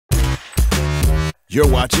You're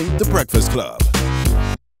watching The Breakfast Club.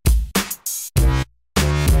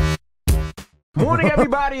 Morning,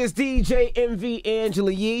 everybody. It's DJ MV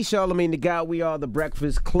Angela Yee, Charlamagne the God. We are The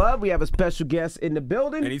Breakfast Club. We have a special guest in the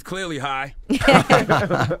building. And he's clearly high. Romany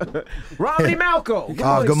Malco.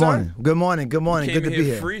 Good morning. Good morning. Good morning. Came Good to here be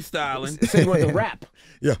here. freestyling. Say what the rap.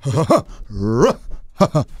 Yeah.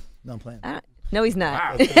 No, I'm playing. No, he's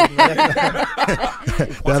not. That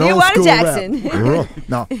You old Wanted school Jackson. rap.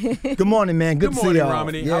 No. Good morning, man. Good Good to see morning, y'all.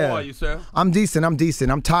 Romany. Yeah. How are you, sir? I'm decent.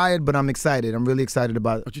 I'm tired, but I'm excited. I'm really excited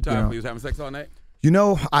about it. What you tired of? You was having sex all night? You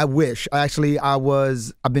know, I wish. I've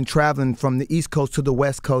been traveling from the East Coast to the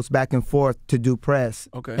West Coast back and forth to do press.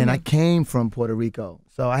 Okay. And I came from Puerto Rico.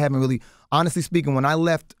 So I haven't really, honestly speaking, when I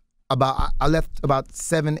left about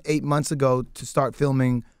 7-8 months ago to start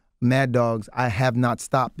filming Mad Dogs, I have not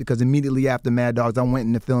stopped because immediately after Mad Dogs, I went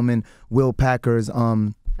into filming Will Packer's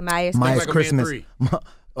Myers Maya's Christmas. Christmas.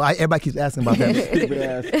 Everybody keeps asking about that.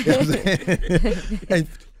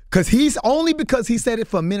 Because because he said it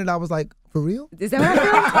for a minute, I was like, for real? Is that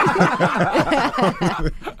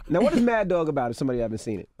right? Now, what is Mad Dog about if somebody hasn't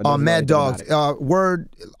seen it? Mad Dogs.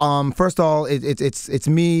 First of all, it's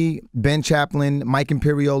me, Ben Chaplin, Mike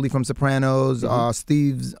Imperioli from Sopranos,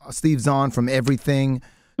 Steve Zahn from Everything,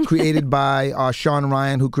 created by Sean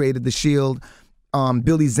Ryan, who created The Shield.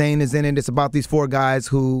 Billy Zane is in it. It's about these 4 guys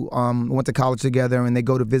who went to college together, and they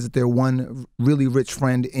go to visit their one really rich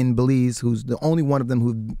friend in Belize, who's the only one of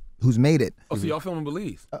them who's made it. Oh, so y'all filming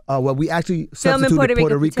Belize? Well, we actually substituted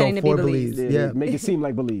Puerto Rico for Belize. Yeah, make it seem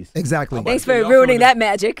like Belize. Exactly. Thanks for ruining that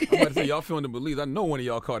magic. I'm about to say, y'all filming in Belize. I know one of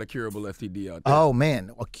y'all caught a curable STD out there. Oh, man.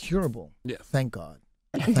 A curable. Yes. Thank God.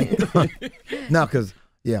 Thank God. No, because...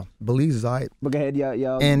 Yeah, Belize is all right. But go ahead,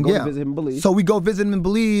 y'all and go visit him in Belize. So we go visit him in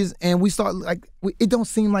Belize, and we start it don't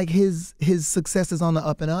seem like his success is on the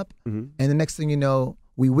up and up. And the next thing you know,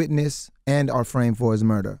 we witness and are framed for his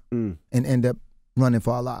murder, and end up running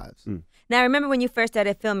for our lives. Now, I remember when you first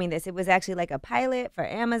started filming this, it was actually like a pilot for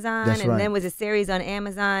Amazon, That's and right. then was a series on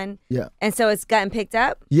Amazon. Yeah. And so it's gotten picked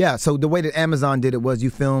up? Yeah, so the way that Amazon did it was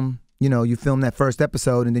you film that first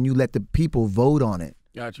episode, and then you let the people vote on it.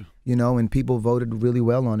 Got you. And people voted really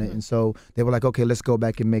well on it. And so they were like, okay, let's go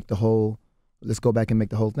back and make the whole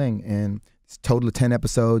thing. And it's a total of 10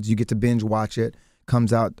 episodes. You get to binge watch it.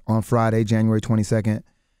 Comes out on Friday, January 22nd.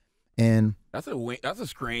 And That's a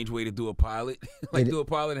strange way to do a pilot. Do a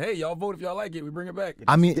pilot. Hey, y'all vote if y'all like it. We bring it back.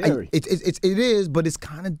 I mean, it is, but it's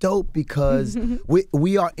kind of dope because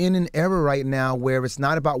we are in an era right now where it's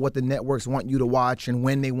not about what the networks want you to watch and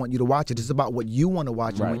when they want you to watch it. It's about what you want to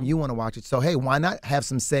watch and when you want to watch it. So hey, why not have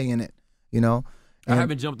some say in it? I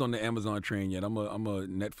haven't jumped on the Amazon train yet. I'm a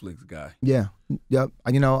Netflix guy. Yeah, yep.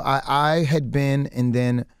 I had been, and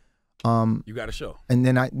then. You got a show. And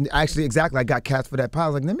then I got cast for that pilot. I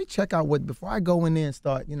was like, let me check out before I go in there and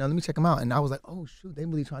start, let me check them out. And I was like, oh shoot, they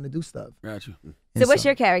really trying to do stuff. Got you. So what's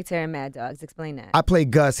your character in Mad Dogs? Explain that. I play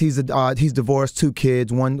Gus. He's divorced, 2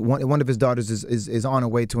 kids. One of his daughters is on her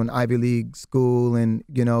way to an Ivy League school, and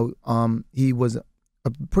he was a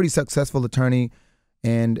pretty successful attorney,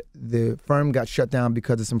 and the firm got shut down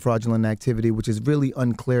because of some fraudulent activity, which is really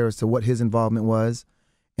unclear as to what his involvement was.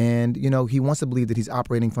 And, he wants to believe that he's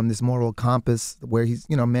operating from this moral compass where he's,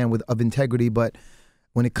 a man of integrity. But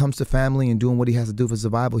when it comes to family and doing what he has to do for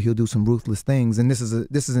survival, he'll do some ruthless things. And this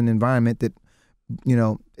is an environment that,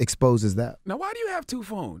 exposes that. Now, why do you have 2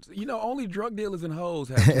 phones? Only drug dealers and hoes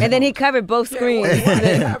have 2 And then he covered both screens. Why do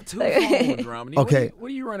you have 2 phones, Romany? Okay. What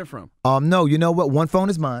are you running from? No, you know what? One phone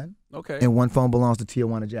is mine. Okay. And one phone belongs to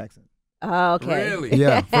Tijuana Jackson. Oh, okay. Really?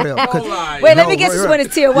 Yeah, for real. Don't lie. Wait, let me guess this one is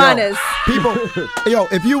Tijuana's. People,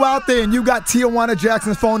 if you out there and you got Tijuana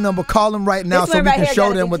Jackson's phone number, call him right now This so one we right can here show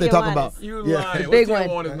gotta them be what they're talking Tijuana's. about. You Yeah. lying. Big What's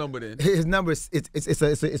one. Tijuana's number then? His number is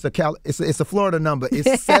it's a Florida number.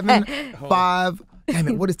 It's 75. Damn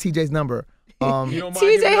it, what is TJ's number? You don't mind TJ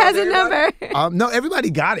giving it out has to a everybody? number. No,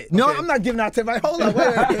 everybody got it. No, Okay. I'm not giving out to everybody. Hold on,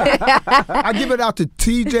 wait. I give it out to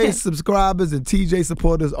TJ subscribers and TJ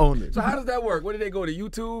supporters only. So how does that work? Where do they go to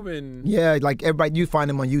YouTube and? Yeah, like everybody, you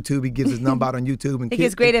find him on YouTube. He gives his number out on YouTube, and He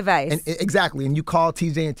gives great advice. Exactly, and you call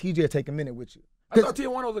TJ, and TJ will take a minute with you. I thought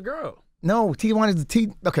Tijuana was a girl. No, T1 is the T.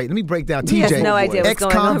 Okay, let me break down TJ. He has no idea what's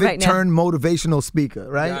going on right Ex-convict now. turned motivational speaker,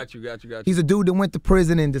 right? Got you. He's a dude that went to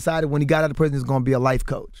prison and decided when he got out of prison he's going to be a life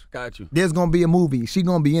coach. Got you. There's going to be a movie. She's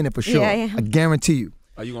going to be in it for sure. Yeah, yeah. I guarantee you.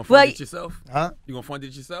 Are you going to Well, fund it yourself? Huh? You going to fund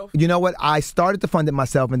it yourself? You know what? I started to fund it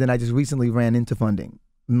myself, and then I just recently ran into funding.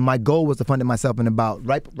 My goal was to fund it myself, and about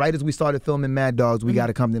right as we started filming Mad Dogs, we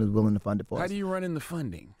got a company that was willing to fund it for us. How do you run in the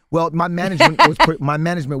funding? Well, my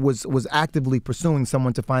management was actively pursuing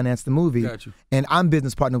someone to finance the movie. Got you. And I'm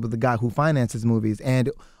business partner with the guy who finances movies.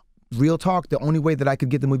 And real talk, the only way that I could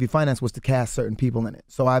get the movie financed was to cast certain people in it.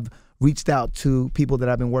 So I've reached out to people that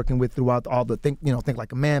I've been working with throughout all the Think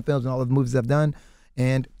Like a Man films and all of the movies I've done,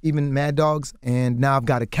 and even Mad Dogs, and now I've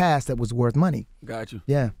got a cast that was worth money. Got you.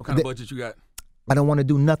 Yeah. What kind of budget you got? I don't want to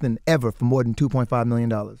do nothing ever for more than $2.5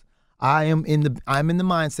 million. I'm in the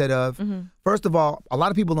mindset of, first of all, a lot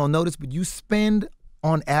of people don't notice, but you spend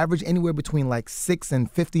on average anywhere between like $6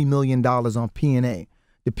 and $50 million on P&A,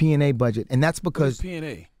 the P&A budget, and that's because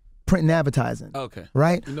P&A? Print and advertising. Okay.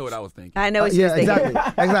 Right? You know what I was thinking. I know what you're thinking.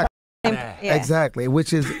 Exactly. Yeah. Exactly.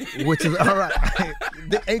 Which is all right.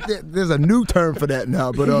 There's a new term for that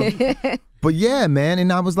now, but yeah, man.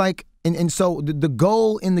 And I was like, and so the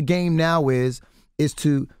goal in the game now is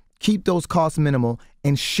to keep those costs minimal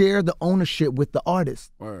and share the ownership with the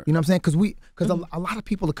artist. Word. You know what I'm saying? Because a lot of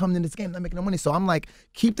people are coming in this game not making no money. So I'm like,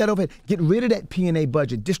 keep that overhead. Get rid of that P&A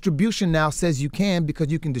budget. Distribution now says you can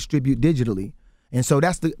because you can distribute digitally. And so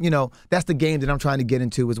that's the game that I'm trying to get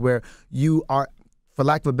into, is where you are, for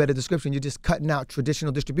lack of a better description, you're just cutting out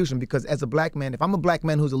traditional distribution. Because as a black man, if I'm a black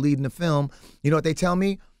man who's a lead in the film, you know what they tell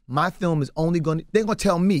me? My film is only they're going to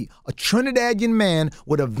tell me, a Trinidadian man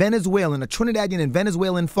with a Trinidadian and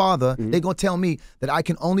Venezuelan father, they're going to tell me that I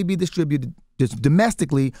can only be distributed just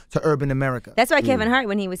domestically to urban America. That's why Kevin Hart,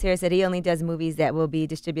 when he was here, said he only does movies that will be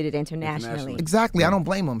distributed internationally. Exactly. I don't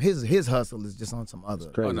blame him. His hustle is just on some other.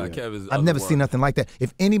 Crazy, oh, no, Kevin's I've never seen nothing like that.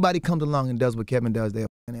 If anybody comes along and does what Kevin does, they're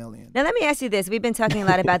an alien. Now, let me ask you this. We've been talking a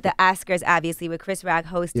lot about the Oscars, obviously, with Chris Rock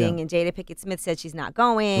hosting, and Jada Pinkett Smith said she's not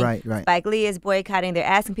going. Right. Spike Lee is boycotting. They're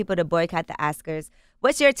asking people to boycott the Oscars.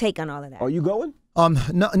 What's your take on all of that? Are you going?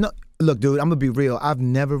 No. Look, dude, I'm gonna be real.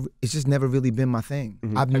 It's just never really been my thing.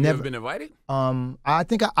 Have you ever been invited? I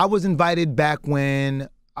think I was invited back when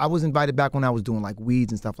I was doing like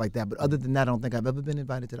weeds and stuff like that. But other than that, I don't think I've ever been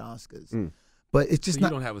invited to the Oscars. But it's just so you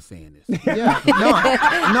don't have a say in this. Yeah,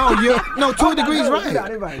 no, to a degree is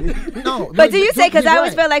right. No, but do you say, because I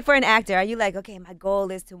always feel like for an actor, are you like, okay, my goal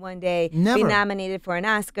is to one day be nominated for an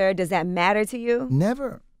Oscar? Does that matter to you?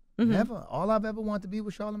 Never. Never. All I've ever wanted to be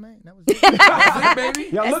was Charlamagne. That was it. That's it,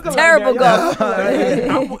 baby. That's terrible goal.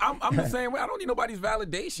 I'm the same way. I don't need nobody's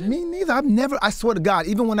validation. Me neither. I swear to God,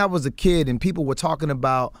 even when I was a kid and people were talking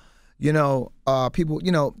about,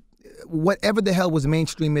 whatever the hell was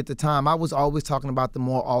mainstream at the time, I was always talking about the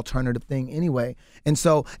more alternative thing anyway. And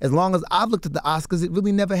so as long as I've looked at the Oscars, it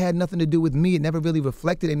really never had nothing to do with me. It never really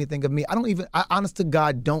reflected anything of me. I honest to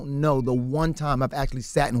God don't know the one time I've actually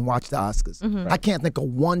sat and watched the Oscars. I can't think of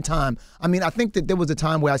one time. I mean, I think that there was a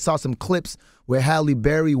time where I saw some clips where Halle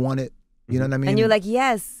Berry won it. You know what I mean? And you're like,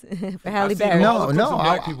 yes, for Halle Berry. No.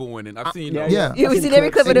 Black people winning. I've seen those. Yeah. You've seen every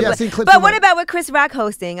clip of the But what about with Chris Rock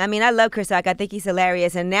hosting? I mean, I love Chris Rock. I think he's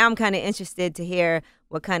hilarious. And now I'm kind of interested to hear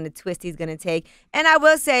what kind of twist he's going to take. And I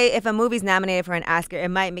will say, if a movie's nominated for an Oscar,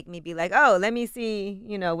 it might make me be like, oh, let me see,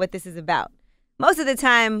 what this is about. Most of the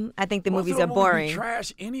time, I think the movies are boring.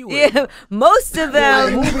 Trash anyway. Yeah, most of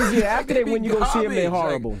them. Movies, after they, when you go see them, they're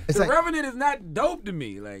horrible. Like, The Revenant is not dope to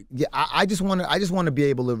me. Like, yeah, I just want to be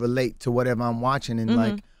able to relate to whatever I'm watching, and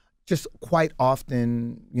like, just quite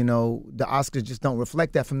often, the Oscars just don't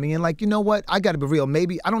reflect that for me. And like, you know what? I got to be real.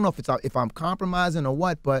 Maybe I don't know if I'm compromising or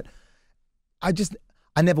what, but I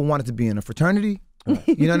never wanted to be in a fraternity.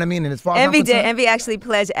 You know what I mean? And as far as Envy actually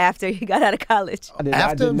pledged after he got out of college.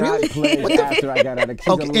 I did not pledge after I got out of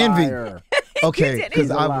college. Okay, Envy. Okay,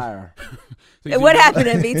 because I'm a liar. What happened,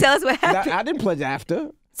 Envy? Tell us what happened. I didn't pledge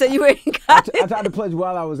after. So you were in college? I tried to pledge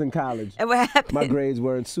while I was in college. And what happened? My grades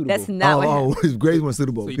weren't suitable. That's not what happened. His grades weren't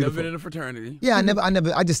suitable. So you never been in a fraternity? Yeah, I never.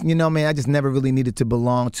 I just never really needed to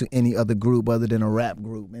belong to any other group other than a rap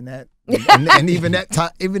group, and that, and even that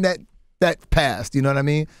time, that passed, you know what I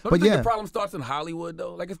mean? Don't you think the problem starts in Hollywood,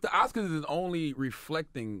 though? Like, it's the Oscars is only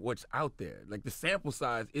reflecting what's out there. Like, the sample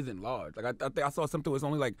size isn't large. Like, I think I saw something where it's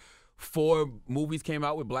only like 4 movies came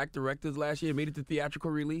out with black directors last year, made it to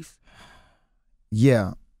theatrical release.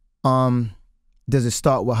 Yeah. Does it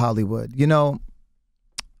start with Hollywood?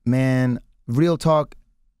 Man, real talk,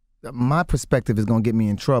 my perspective is going to get me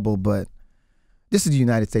in trouble, but this is the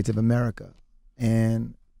United States of America.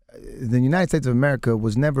 And the United States of America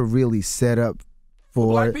was never really set up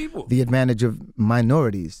for the advantage of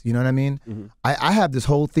minorities. You know what I mean? I have this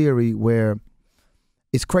whole theory where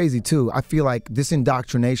it's crazy too. I feel like this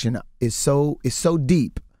indoctrination is so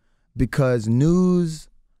deep because news,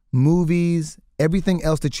 movies, everything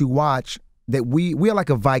else that you watch, that we are like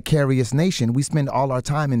a vicarious nation. We spend all our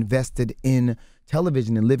time invested in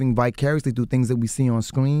television and living vicariously through things that we see on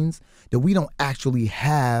screens, that we don't actually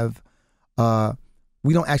have a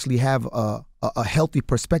healthy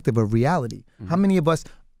perspective of reality. How many of us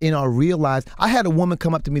in our real lives. I had a woman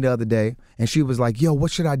come up to me the other day, and she was like, yo,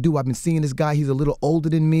 what should I do? I've been seeing this guy. He's a little older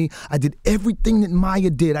than me. I did everything that Maya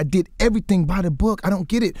did. I did everything by the book. I don't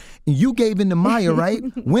get it. And you gave in to Maya, right?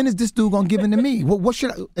 When is this dude going to give in to me? What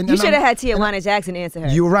should I? You should have had Tijuana Jackson answer her.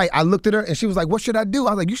 You're right. I looked at her, and she was like, what should I do?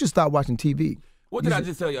 I was like, you should start watching TV. What did I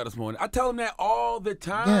just tell y'all this morning? I tell them that all the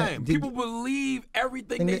time. Yeah, People believe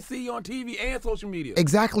everything they see on TV and social media.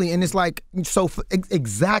 Exactly, and it's like,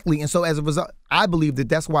 exactly. And so as a result, I believe that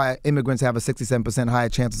that's why immigrants have a 67% higher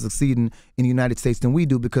chance of succeeding in the United States than we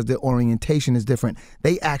do, because their orientation is different.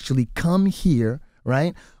 They actually come here,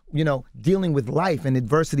 right? You know, dealing with life and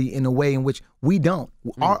adversity in a way in which we don't.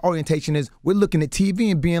 Our orientation is we're looking at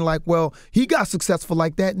TV and being like, well, he got successful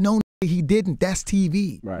like that. No, he didn't. That's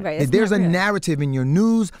TV. Right. There's a narrative in your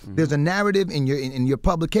news. There's a narrative in your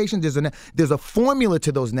publications. There's a formula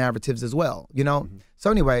to those narratives as well. You know. So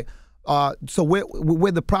anyway, so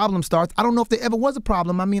where the problem starts, I don't know if there ever was a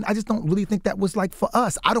problem. I mean, I just don't really think that was like for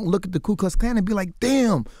us. I don't look at the Ku Klux Klan and be like,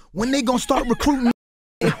 damn, when they gonna start recruiting?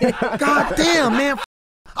 God damn, man.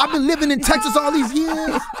 I've been living in Texas all these years.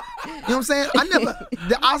 You know what I'm saying?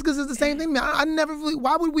 The Oscars is the same thing, man. I never really,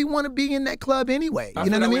 why would we want to be in that club anyway? You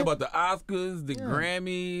know what I mean? About the Oscars, the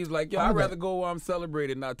Grammys, like, I'd rather go where I'm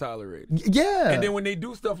celebrated, not tolerated. Yeah. And then when they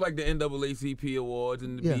do stuff like the NAACP Awards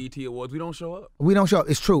and the BET Awards, we don't show up. We don't show up.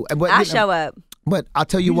 It's true. But, I show up. But I'll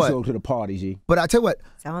tell you what. go to the party, G. But I'll tell you what.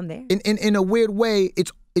 So I'm there. In a weird way,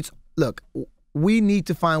 it's look, we need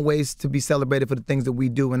to find ways to be celebrated for the things that we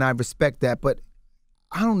do, and I respect that. But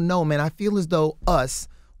I don't know, man. I feel as though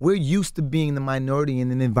we're used to being the minority in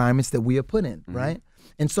the environments that we are put in, right?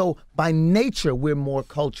 And so by nature, we're more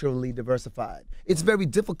culturally diversified. It's very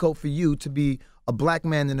difficult for you to be a black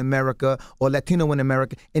man in America or Latino in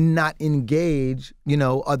America and not engage,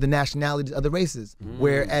 other nationalities, other races.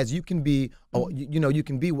 Whereas you can be, you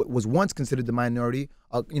can be what was once considered the minority,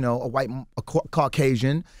 a white,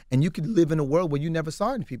 Caucasian, and you could live in a world where you never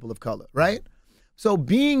saw any people of color, right? So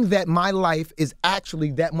being that my life is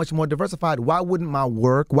actually that much more diversified, why wouldn't my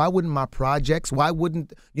work, why wouldn't my projects, why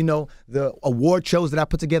wouldn't, the award shows that I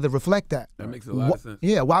put together reflect that? That makes a lot of sense.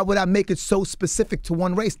 Yeah, why would I make it so specific to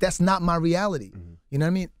one race? That's not my reality. You know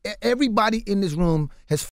what I mean? Everybody in this room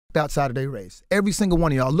has f***ed outside of their race. Every single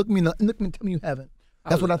one of y'all. Look at me and tell me you haven't.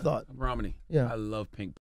 That's what I thought. Romany, yeah. I love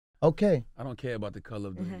pink. Okay. I don't care about the color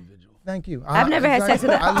of the individual. Thank you. I've never had sex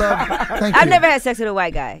with I've never had sex with a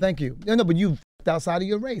white guy. Thank you. No, but you outside of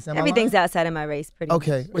your race. Everything's outside of my race, pretty much.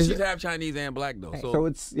 But she's half Chinese and black though. Right. So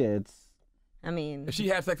it's. I mean, if she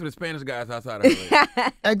had sex with a Spanish guy, it's outside of her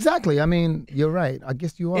race. Exactly. I mean, you're right. I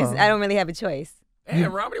guess you are. I don't really have a choice. Hey,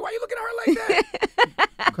 Romany, why you looking at her like that?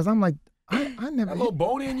 Because I'm like, I never. A little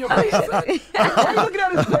bony in your face. Why you looking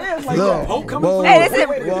at his pants like that? Poke coming through. Hey,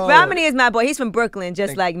 listen, Romany is my boy. He's from Brooklyn,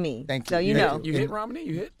 just like me. Thank you. So you know. You hit Romany?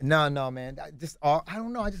 You hit? No, man. I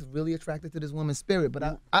don't know. I just really attracted to this woman's spirit,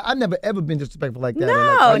 but I never ever been disrespectful like that.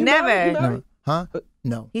 No, never. No. Huh?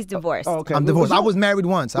 No. He's divorced. Oh, okay. I'm divorced. I was married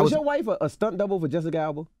once. Was your wife a stunt double for Jessica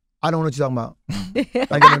Alba? I don't know what you're talking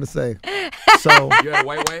about. I got nothing to say. So. You had a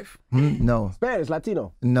white wife? No. Spanish,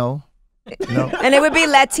 Latino? No. No. And it would be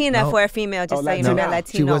Latina for a female, just so you know, not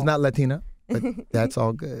Latino. She was not Latina, but that's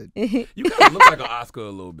all good. You kind of look like an Oscar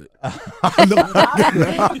a little bit.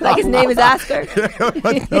 Like his name is Oscar.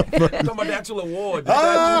 Talking about the actual award.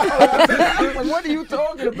 What are you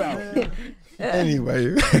talking about?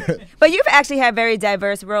 Anyway. But you've actually had very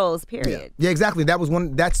diverse roles, period. Yeah, exactly. That was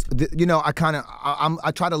one. That's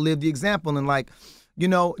I try to live the example and like.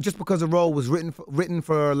 Just because a role was written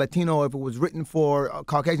for Latino, or if it was written for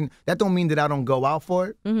Caucasian, that don't mean that I don't go out for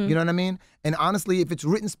it. You know what I mean? And honestly, if it's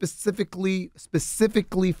written specifically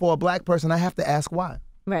for a black person, I have to ask why.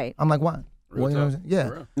 Right. I'm like, why? Well, you know what I'm saying?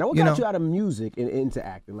 Yeah. Now, what got you out of music and into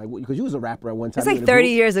acting? Like, because you was a rapper at one time. It's like 30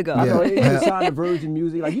 years ago. I know, you signed to Virgin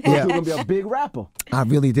Music. Like, you thought you were going to be a big rapper. I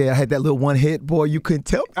really did. I had that little one hit, boy. You couldn't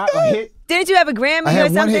tell. A hit? Didn't you have a Grammy or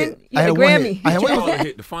something? One hit. You had a Grammy. I had one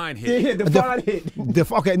hit. Define hit. Yeah, define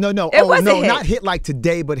hit. Okay, no. It was a hit. Not hit like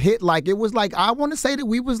today, but hit like, it was like, I want to say that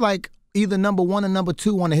we was like, either number 1 or number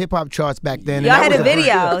 2 on the hip hop charts back then. Y'all had a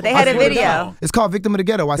video. They had a video. It's called Victim of the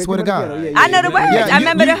Ghetto. I swear to God. I know the words. I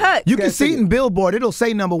remember the hook. You can see it in Billboard. It'll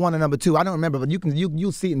say number 1 or number 2. I don't remember, but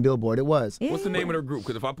you'll see it in Billboard. It was. What's the name of the group?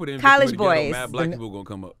 Because if I put in College Victim of the Ghetto, Boys. mad black people gonna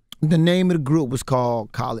come up. The name of the group was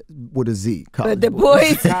called College with a Z. College But the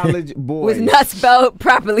boys College Boys was not spelled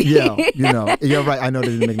properly. Yeah, you're right. I know that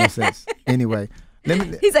didn't make no sense. Anyway.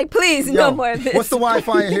 He's like, please, no more of this. What's the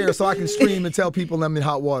Wi-Fi in here so I can stream and tell people I'm in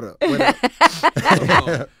hot water?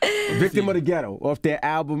 Victim of the Ghetto, off their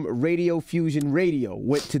album Radio Fusion Radio,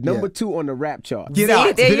 went to number 2 on the rap chart. Get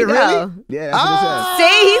out. There Did you it go. really? Yeah, that's what it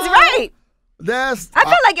says. See, he's right. That's. I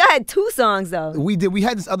felt like y'all had 2 songs though. We did. We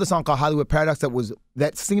had this other song called Hollywood Paradox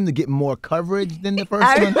that seemed to get more coverage than the first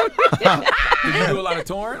one. Did you do a lot of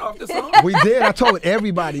touring off this song? We did. I told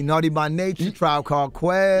everybody. Naughty by Nature, Tribe Called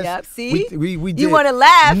Quest. Yep. See, we did. You want to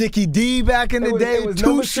laugh? Nikki D back in the day. It was Too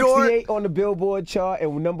number Short. 68 on the Billboard chart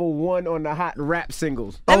and number 1 on the hot rap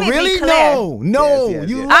singles. Let Oh me be really? clear. No. Yes,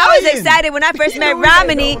 You. yes. I was lying. excited when I first met know that,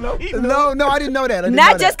 Romany. No, I didn't know that. I didn't know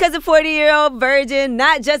Not that. just because of 40-Year-Old Virgin,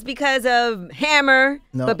 not just because of Hammer,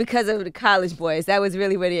 No. but because of the College Boys. That was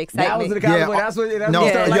really, really That exciting. was the kind Yeah, of that's what No, you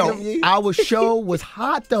started liking them, yo, Yee? our show was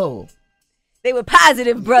hot though. They were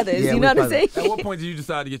positive brothers. Yeah, you know we what I'm saying? At what point did you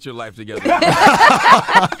decide to get your life together? and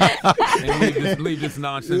leave this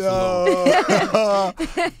nonsense alone?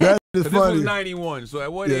 That is This funny. was 91, so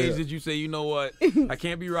at what Yeah. age did you say, you know what, I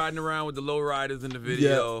can't be riding around with the low riders in the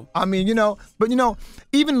video? I mean, but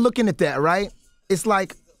even looking at that, right? It's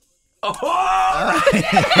like, Oh!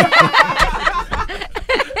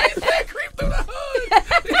 Creep through the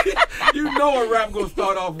hood. You know a rap gonna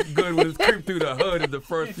start off good when it's creep through the hood in the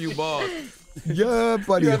first few bars. yeah,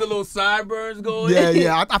 buddy. You had the little sideburns going.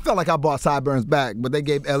 Yeah. I felt like I bought Sideburns back, but they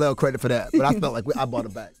gave LL credit for that. But I felt like I bought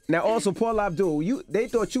it back. Now, also, Paul Abdul, they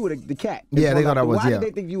thought you were the cat. Yeah, they thought I was, Why yeah. did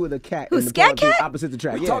they think you were the cat? Who, in the Scat Paul Abdul Cat? opposite the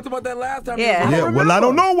track. We Yeah. talked about that last time. Yeah. You Yeah, was well, I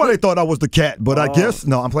don't know why they thought I was the cat, but I guess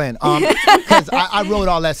no, I'm playing. Because I wrote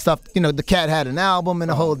all that stuff. The cat had an album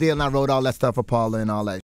and the whole deal, and I wrote all that stuff for Paula and all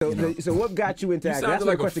that. So what got you into You acting? That's sounded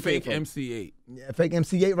where like the a question came fake from. MC8. Yeah, fake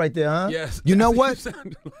MC8 right there, huh? Yes. You know That's what? you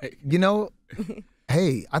sounded like.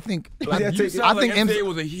 Hey, I think. You I sound like think MC8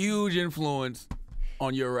 was a huge influence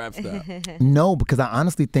on your rap style. No, because I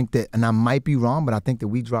honestly think that, and I might be wrong, but I think that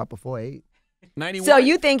we dropped before 8. 91. So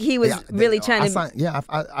you think he was Yeah, really trying to?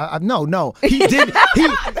 No. He did.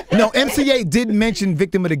 MC8 did mention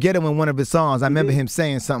 "Victim of the Ghetto" in one of his songs. I remember him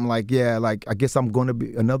saying something like, I guess I'm going to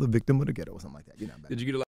be another victim of the ghetto or something like that. Did you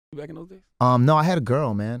get a lot of back in those days? No, I had a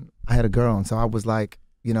girl, man. I had a girl, and so I was like,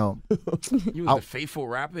 You was the faithful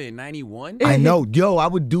rapper in 91? I know, I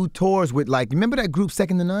would do tours with remember that group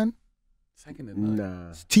Second to None? Second to none.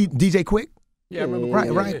 Nah. DJ Quick? Yeah, I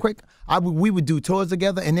remember. Right, Quick. We would do tours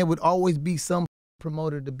together, and there would always be some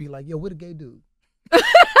promoter to be like, yo, what a gay dude.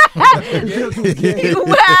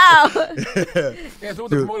 Wow. Yeah, so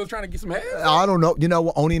what the promoter was trying to get some head? I don't know. You know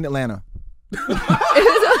what? Only in Atlanta.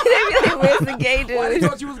 Where's the gay Why they dude?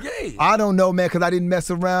 thought you was gay? I don't know, man, because I didn't mess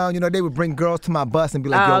around. They would bring girls to my bus and be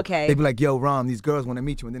like, Oh, yo, okay. they'd be like, yo, Rom, these girls want to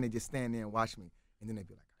meet you. And then they just stand there and watch me. And then they'd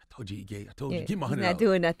be like, I told you he gay. I told you. Yeah, Give him he's $100. not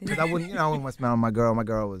doing nothing. because I wouldn't mess around with my girl. My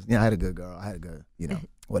girl was, I had a good girl. I had a good,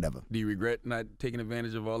 whatever. Do you regret not taking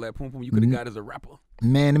advantage of all that pum pum you could have got as a rapper?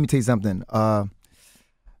 Man, let me tell you something.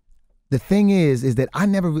 The thing is that I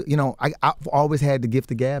never, I've always had the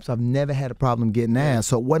gift of gab, so I've never had a problem getting ass.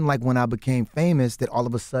 So it wasn't like when I became famous that all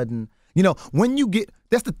of a sudden, when you get,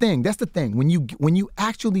 that's the thing. When you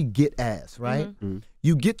actually get ass, right? Mm-hmm.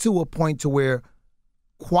 You get to a point to where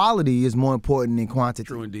quality is more important than quantity.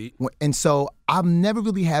 True indeed. And so I've never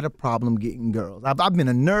really had a problem getting girls. I've been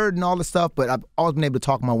a nerd and all this stuff, but I've always been able to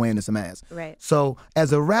talk my way into some ass. Right. So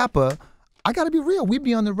as a rapper, I got to be real. We'd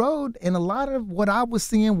be on the road, and a lot of what I was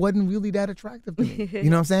seeing wasn't really that attractive to me. You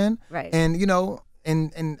know what I'm saying? Right. And,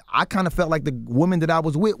 and I kind of felt like the woman that I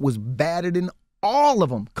was with was badder than all of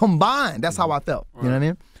them combined. That's how I felt. You know what I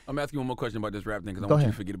mean? I'm asking one more question about this rap thing because I Go want you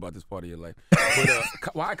ahead. to forget about this part of your life.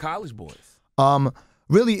 But why College Boys?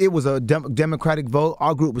 Really, it was a Democratic vote.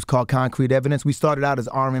 Our group was called Concrete Evidence. We started out as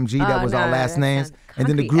RMG. That was our last names. And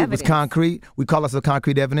then the group was Concrete. We call ourselves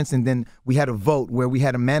Concrete Evidence. And then we had a vote where we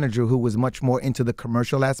had a manager who was much more into the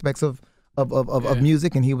commercial aspects of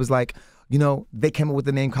music. And he was like, they came up with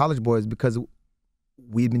the name College Boys because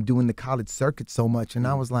we'd been doing the college circuit so much. And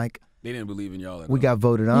I was like, They didn't believe in y'all. we got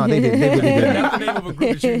voted on. They really did. That's the name of a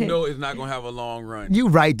group that you know is not going to have a long run. You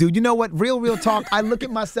right, dude. You know what? Real talk. I look at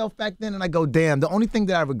myself back then and I go, damn, the only thing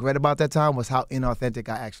that I regret about that time was how inauthentic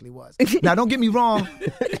I actually was. Now, don't get me wrong.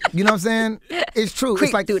 You know what I'm saying? It's true. Creep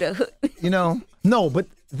it's like, through the hood. no, but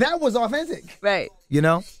that was authentic, Right.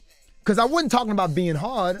 Because I wasn't talking about being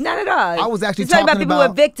hard. Not at all. I was actually It's talking about talking people who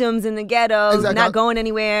about- are victims in the ghetto, Exactly. not going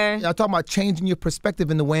anywhere. I'm talking about changing your perspective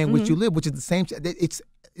in the way in which you live, which is the same.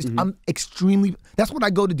 I'm extremely. That's what I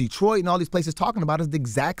go to Detroit and all these places talking about is the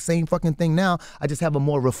exact same fucking thing now. I just have a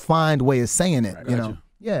more refined way of saying it. You know. Gotcha.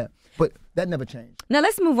 Yeah, but that never changed. Now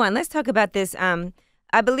let's move on. Let's talk about this. I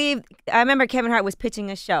remember Kevin Hart was pitching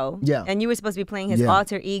a show. Yeah. And you were supposed to be playing his Yeah.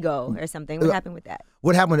 alter ego or something. What happened with that?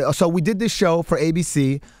 What happened? So we did this show for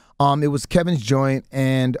ABC. It was Kevin's joint,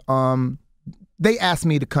 and they asked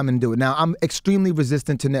me to come and do it. Now I'm extremely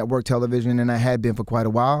resistant to network television, and I had been for quite a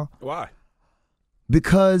while. Why?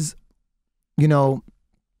 Because,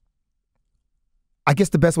 I guess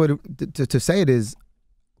the best way to say it is,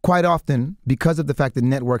 quite often, because of the fact that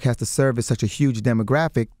network has to serve as such a huge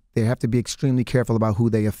demographic, they have to be extremely careful about who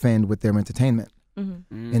they offend with their entertainment.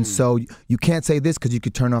 And so you can't say this because you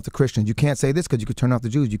could turn off the Christians. You can't say this because you could turn off the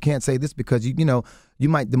Jews. You can't say this because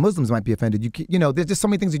the Muslims might be offended. There's just so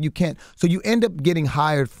many things that you can't. So you end up getting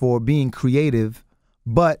hired for being creative,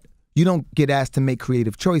 but you don't get asked to make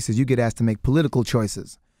creative choices. You get asked to make political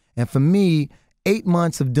choices. And for me, 8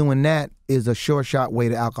 months of doing that is a sure shot way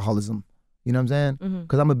to alcoholism. You know what I'm saying?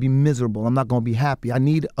 Because I'm gonna be miserable. I'm not gonna be happy. I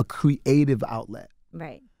need a creative outlet.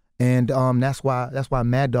 Right. And that's why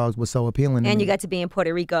Mad Dogs was so appealing. And you got to be in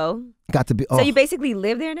Puerto Rico. Got to be. So you basically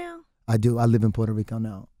live there now? I do. I live in Puerto Rico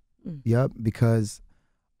now. Yep, because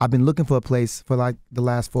I've been looking for a place for like the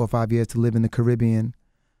last 4 or 5 years to live in the Caribbean,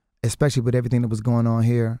 especially with everything that was going on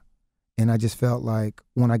here. And I just felt like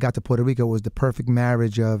when I got to Puerto Rico, it was the perfect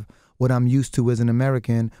marriage of what I'm used to as an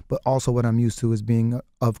American, but also what I'm used to as being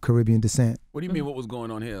of Caribbean descent. What do you mean? What was going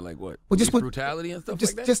on here? Like what? Well, just brutality and stuff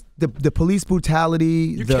like that. Just the police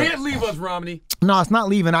brutality. You can't leave us, Romney. No, it's not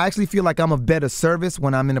leaving. I actually feel like I'm of better service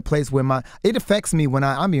when I'm in a place where it affects me when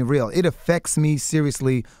I'm being real. It affects me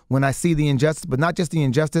seriously when I see the injustice, but not just the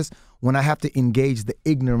injustice, when I have to engage the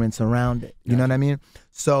ignorance around it. You know what I mean?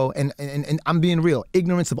 So, and I'm being real.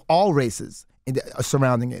 Ignorance of all races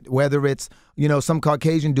surrounding it, whether it's some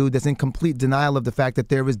Caucasian dude that's in complete denial of the fact that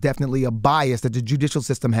there is definitely a bias that the judicial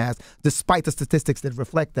system has, despite the statistics that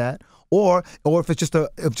reflect that, or if it's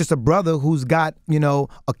just a brother who's got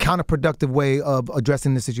a counterproductive way of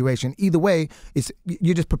addressing the situation. Either way,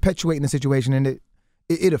 you're just perpetuating the situation, and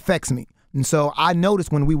it affects me. And so I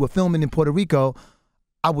noticed when we were filming in Puerto Rico,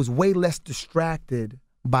 I was way less distracted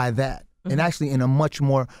by that, and actually in a much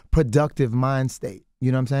more productive mind state.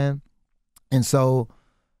 You know what I'm saying? And so,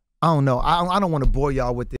 I don't know. I don't want to bore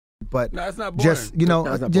y'all with it, but no, it's not boring.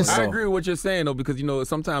 I agree with what you're saying though, because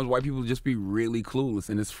sometimes white people just be really clueless,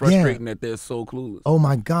 and it's frustrating that they're so clueless. Oh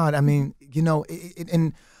my God! I mean, it's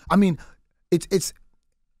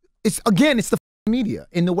again, it's the media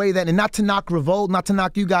in the way that, and not to knock Revolt, not to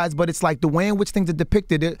knock you guys, but it's like the way in which things are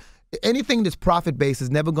depicted. Anything that's profit based is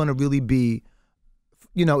never going to really be,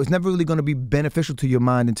 it's never really going to be beneficial to your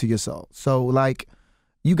mind and to your soul. So like,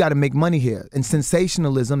 you got to make money here, and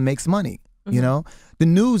sensationalism makes money. The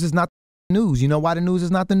news is not the news. You know why the news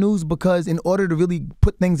is not the news? Because in order to really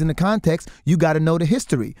put things into context, you got to know the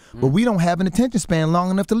history. But we don't have an attention span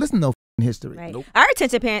long enough to listen to no history. Right. Nope. Our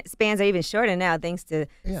attention spans are even shorter now, thanks to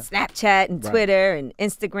Snapchat and Twitter and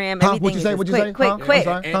Instagram. Everything What'd you say? Quick.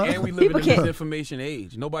 And we live in a misinformation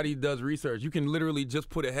age. Nobody does research. You can literally just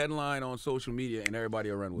put a headline on social media and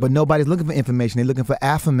everybody will run with it. But nobody's looking for information. They're looking for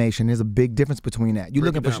affirmation. There's a big difference between that. You're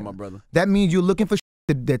looking for my brother. That means you're looking for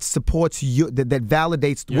that supports you, that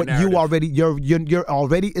validates your what narrative. you already your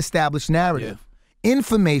already established narrative. Yeah.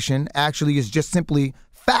 Information actually is just simply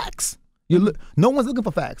facts. No one's looking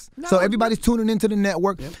for facts. So everybody's tuning into the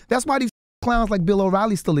network. Yep. That's why these clowns like Bill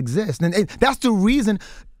O'Reilly still exist. And that's the reason.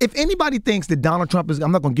 If anybody thinks that Donald Trump is,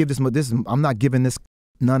 I'm not going to give I'm not giving this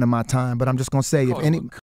none of my time, but I'm just going to say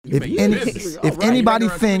if anybody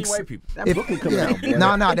thinks,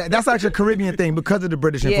 that's actually a Caribbean thing because of the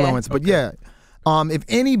British influence. But if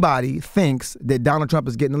anybody thinks that Donald Trump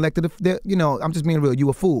is getting elected, I'm just being real, you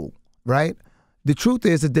a fool, right? The truth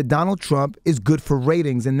is that Donald Trump is good for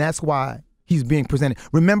ratings, and that's why he's being presented.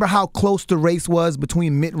 Remember how close the race was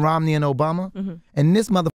between Mitt Romney and Obama? And this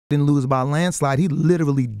motherfucker didn't lose by a landslide. He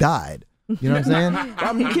literally died. You know what I'm saying?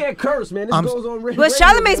 I mean, you can't curse, man. This goes on radio. Well,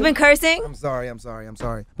 Charlamagne's been cursing. I'm sorry.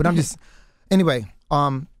 But I'm just, anyway,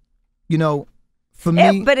 for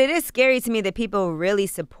me. But it is scary to me that people really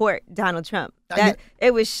support Donald Trump.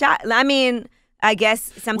 It was shot. I mean, I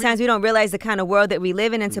guess sometimes we don't realize the kind of world that we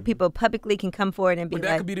live in until people publicly can come forward and be but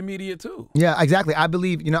that could be the media too. Yeah, exactly. I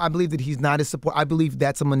believe that he's not as support. I believe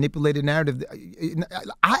that's a manipulated narrative.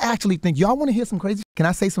 I actually think, y'all want to hear some crazy? Can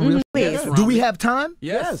I say some real? Please. Do we have time?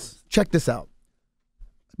 Yes. Check this out.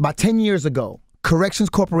 About 10 years ago, Corrections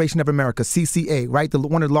Corporation of America, CCA, right,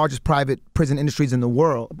 one of the largest private prison industries in the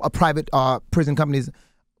world, private prison companies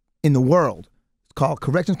in the world. Called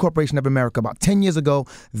Corrections Corporation of America. About 10 years ago,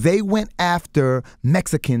 they went after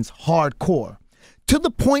Mexicans hardcore, to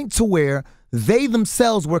the point to where they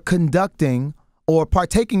themselves were conducting or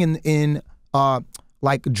partaking in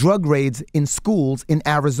like drug raids in schools in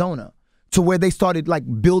Arizona, to where they started like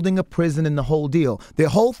building a prison and the whole deal. Their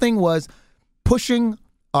whole thing was pushing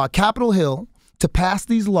Capitol Hill to pass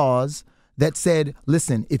these laws that said,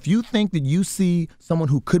 listen, if you think that you see someone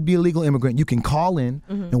who could be a legal immigrant, you can call in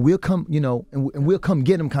and we'll come, and we'll come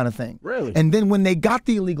get them, kind of thing. Really? And then when they got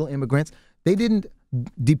the illegal immigrants, they didn't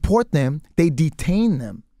deport them, they detained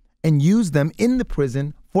them. and use them in the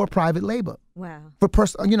prison for private labor. Wow. For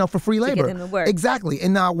for free labor. get them to work. Exactly.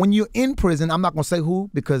 And now when you're in prison, I'm not gonna say who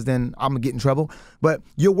because then I'm gonna get in trouble, but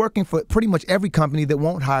you're working for pretty much every company that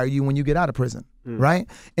won't hire you when you get out of prison, right?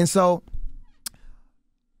 And so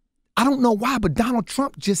I don't know why, but Donald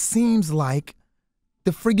Trump just seems like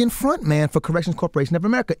the friggin' front man for Corrections Corporation of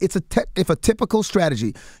America. It's a typical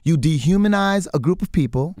strategy. You dehumanize a group of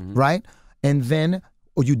people, right? And then,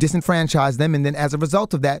 or you disenfranchise them, and then as a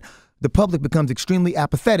result of that, the public becomes extremely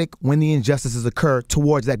apathetic when the injustices occur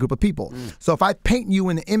towards that group of people. So if I paint you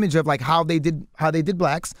in the image of like how they did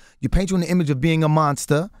blacks, you paint you in the image of being a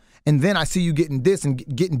monster, and then I see you getting this and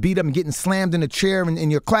getting beat up and getting slammed in a chair in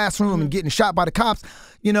your classroom and getting shot by the cops,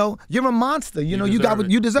 you're a monster. You got what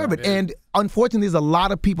you deserve it. And unfortunately, there's a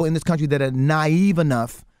lot of people in this country that are naive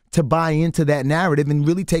enough to buy into that narrative and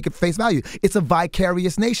really take it face value. It's a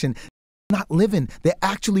vicarious nation. Not living, they're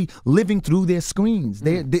actually living through their screens.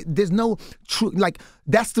 There's no true, like,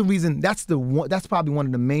 that's the reason, that's probably one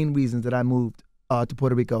of the main reasons that I moved to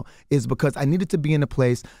Puerto Rico, is because I needed to be in a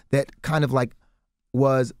place that kind of like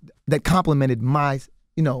that complemented my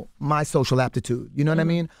my social aptitude. You know what I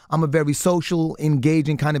mean? I'm a very social,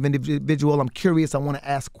 engaging kind of individual. I'm curious. I want to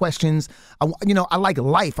ask questions. I like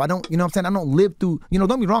life. I don't, what I'm saying? I don't live through, don't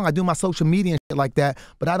get me wrong, I do my social media and shit like that,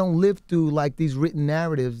 but I don't live through like these written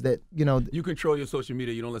narratives that, You control your social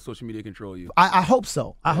media. You don't let social media control you. I hope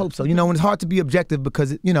so. I hope so. And it's hard to be objective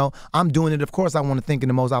because, I'm doing it. Of course, I want to think in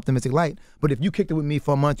the most optimistic light. But if you kicked it with me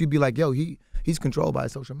for a month, you'd be like, yo, he's controlled by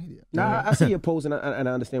social media. No, I see your post, and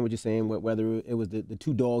I understand what you're saying, whether it was the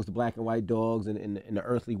two dogs, the black and white dogs in the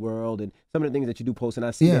earthly world, and some of the things that you do post, and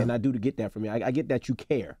I see that, and I do get that from you. I get that you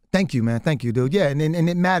care. Thank you, man. Thank you, dude. Yeah, and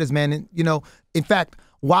it matters, man. And, in fact,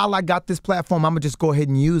 while I got this platform, I'm going to just go ahead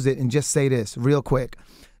and use it and just say this real quick.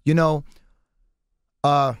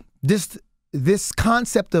 This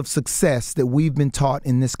concept of success that we've been taught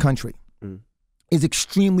in this country is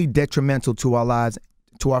extremely detrimental to our lives,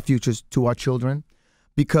 to our futures, to our children,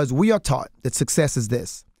 because we are taught that success is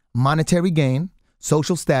this: monetary gain,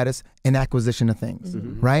 social status, and acquisition of things,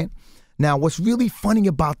 right? Now, what's really funny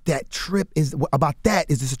about that is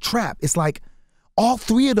it's a trap. It's like all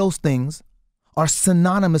three of those things are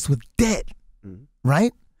synonymous with debt,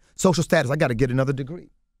 right? Social status, I got to get another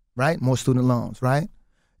degree, right? More student loans, right?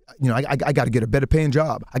 I got to get a better paying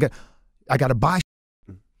job. I got to buy.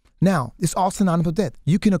 Now, it's all synonymous with death.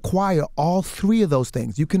 You can acquire all three of those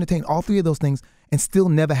things. You can attain all three of those things and still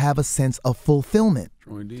never have a sense of fulfillment.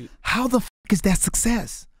 True indeed. How the f is that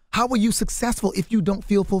success? How are you successful if you don't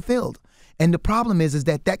feel fulfilled? And the problem is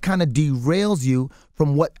that kind of derails you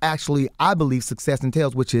from what actually I believe success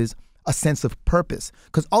entails, which is a sense of purpose.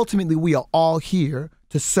 Because ultimately we are all here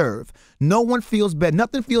to serve. No one feels better.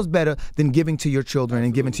 Nothing feels better than giving to your children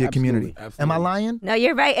and giving to your community. Absolutely. Am I lying? No,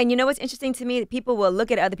 you're right. And you know what's interesting to me? People will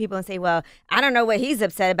look at other people and say, well, I don't know what he's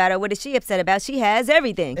upset about or what is she upset about. She has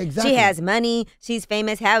everything. Exactly. She has money. She's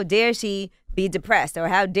famous. How dare she be depressed, or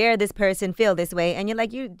how dare this person feel this way? And you're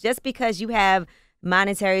like, just because you have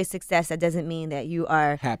monetary success, that doesn't mean that you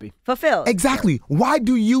are happy, fulfilled. Exactly. Why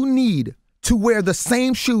do you need to wear the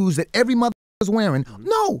same shoes that every mother is wearing?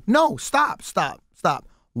 No, stop.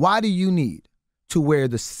 Why do you need to wear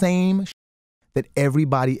the same that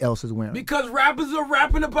everybody else is wearing? Because rappers are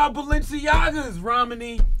rapping about Balenciagas,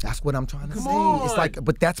 Romany. That's what I'm trying to say. On. It's like,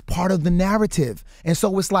 but that's part of the narrative. And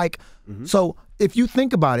so it's like, so if you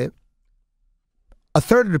think about it, a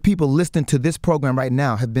third of the people listening to this program right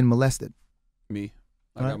now have been molested. Me.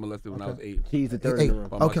 I got molested when I was 8. He's the third in the room.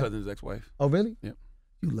 By my cousin's ex-wife. Oh, really? Yep.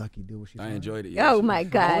 You lucky dude. I enjoyed it. Yeah. Oh my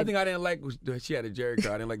God. The only thing I didn't like was she had a Jerry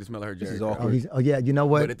curl. I didn't like the smell of her Jerry curl. awkward. Oh yeah, you know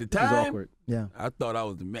what? But at the time, awkward. Yeah. I thought I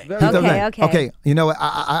was the man. Okay. You know what?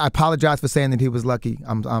 I apologize for saying that he was lucky.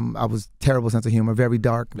 I was terrible sense of humor, very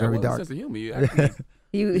dark, very dark. Sense of humor. You actually,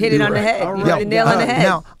 You hit it on the head. You hit the nail on the head.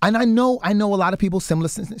 Now, and I know a lot of people similar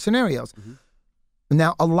scenarios.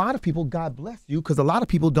 Now, a lot of people, God bless you, because a lot of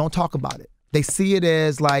people don't talk about it. They see it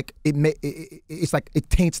as like it's like it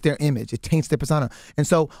taints their image, it taints their persona, and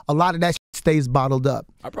so a lot of that stays bottled up.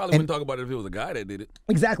 I probably wouldn't talk about it if it was a guy that did it.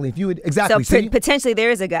 Exactly. If you would exactly. So potentially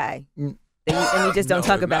there is a guy, and you just don't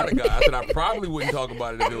talk about it. Not a guy. I said I probably wouldn't talk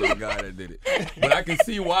about it if it was a guy that did it. But I can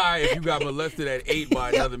see why if you got molested at 8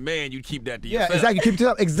 by another man, you'd keep that to yourself. Yeah, exactly. Keep it to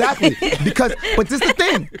yourself. Exactly. But this is the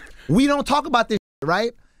thing. We don't talk about this,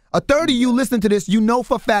 right? A third of you listening to this, you know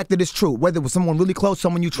for a fact that it's true, whether it was someone really close,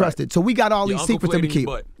 someone you trusted. Right. So we got all these secrets that we keep.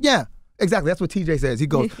 Yeah, exactly. That's what TJ says. He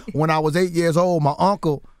goes, when I was 8 years old, my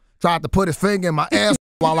uncle tried to put his finger in my ass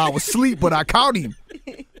while I was asleep, but I caught him.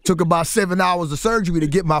 Took about 7 hours of surgery to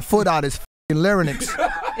get my foot out his larynx.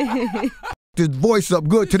 His voice up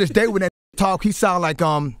good. To this day when that talk, he sound like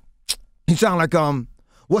He sound like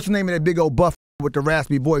what's the name of that big old buff with the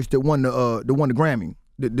raspy voice that won the Grammy?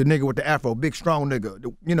 The nigga with the afro, big strong nigga.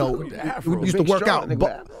 Who used to work out.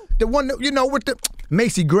 The one with the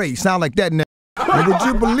Macy Gray. Sound like that nigga. Would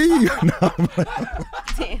you believe?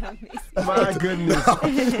 Damn. My goodness.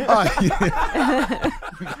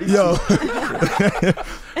 Yo.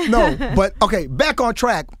 No, but okay, back on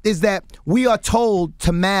track is that we are told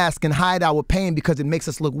to mask and hide our pain because it makes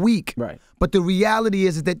us look weak. Right. But the reality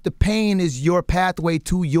is that the pain is your pathway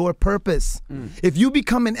to your purpose. If you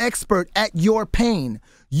become an expert at your pain,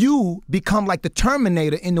 you become like the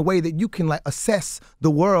Terminator in the way that you can like assess the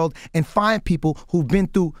world and find people who've been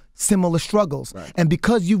through similar struggles. Right. And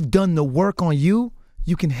because you've done the work on you,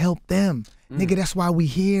 you can help them. Nigga, that's why we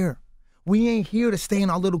here. We ain't here to stay in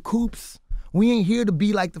our little coops. We ain't here to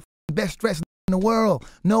be like the best dressed in the world.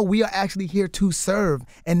 No, we are actually here to serve.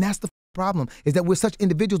 And that's the problem, is that we're such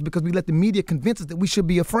individuals because we let the media convince us that we should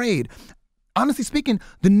be afraid. Honestly speaking,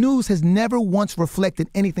 the news has never once reflected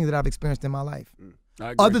anything that I've experienced in my life.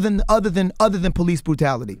 Other than police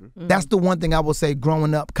brutality. That's the one thing I will say.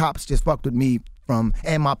 Growing up, cops just fucked with me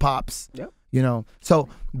and my pops. Yep. You know. So,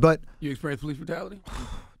 but You experienced police brutality?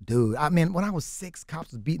 dude, I mean, when I was 6,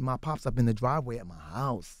 cops was beating my pops up in the driveway at my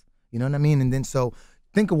house. You know what I mean? And then so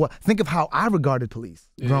think of how I regarded police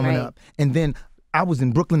growing up. And then I was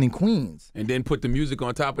in Brooklyn and Queens. And then put the music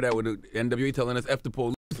on top of that with the NWA telling us F the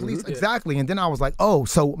police. Exactly. And then I was like, oh,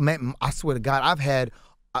 so man, I swear to God, I've had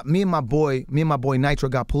me and my boy Nitro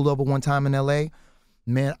got pulled over one time in LA.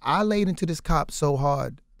 Man, I laid into this cop so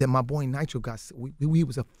hard that my boy Nitro he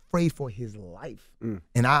was afraid for his life.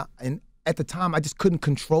 And at the time I just couldn't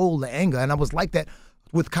control the anger. And I was like that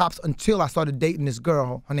with cops until I started dating this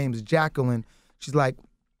girl. Her name is Jacqueline. She's like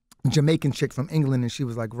a Jamaican chick from England, and she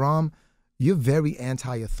was like, Rom, you're very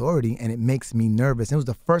anti-authority, and it makes me nervous. And it was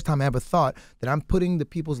the first time I ever thought that I'm putting the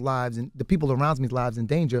people's lives and the people around me's lives in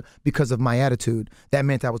danger because of my attitude. That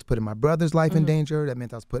meant I was putting my brother's life in danger. That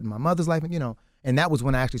meant I was putting my mother's life in, and that was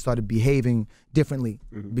when I actually started behaving differently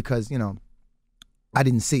because, I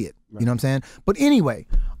didn't see it. You know what I'm saying? But anyway,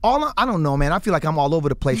 I don't know, man. I feel like I'm all over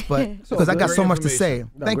the place, but because I got so much to say.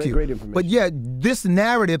 Thank you. Great information. But yeah, this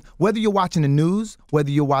narrative, whether you're watching the news, whether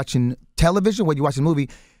you're watching television, whether you're watching a movie,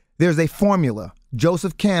 there's a formula.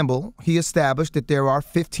 Joseph Campbell, he established that there are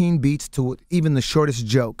 15 beats to even the shortest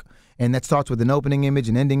joke. And that starts with an opening image,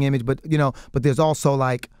 an ending image, but there's also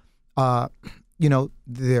like,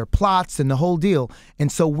 their plots and the whole deal.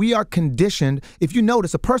 And so we are conditioned. If you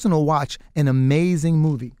notice, a person will watch an amazing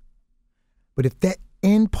movie, but if that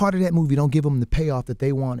end part of that movie don't give them the payoff that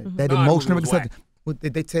they wanted, that emotional,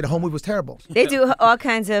 they say the whole movie was terrible. They do all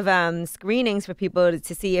kinds of screenings for people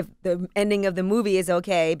to see if the ending of the movie is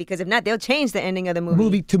okay, because if not, they'll change the ending of the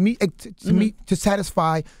movie. To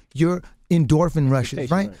satisfy your endorphin rushes,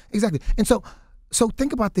 right? Exactly. And so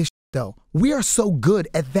think about this though. We are so good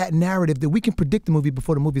at that narrative that we can predict the movie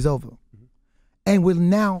before the movie's over. And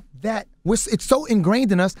it's so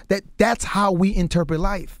ingrained in us that that's how we interpret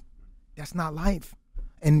life. That's not life.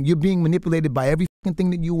 And you're being manipulated by every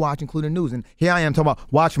thing that you watch, including news. And here I am talking about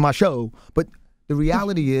watch my show. But the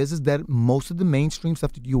reality is that most of the mainstream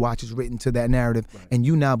stuff that you watch is written to that narrative. Right. And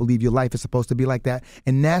you now believe your life is supposed to be like that.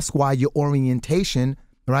 And that's why your orientation,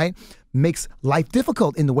 right, makes life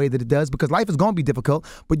difficult in the way that it does, because life is going to be difficult,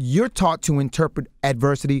 but you're taught to interpret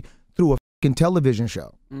adversity through a fucking television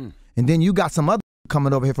show. And then you got some other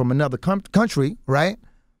coming over here from another country, right?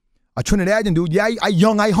 A Trinidadian dude, I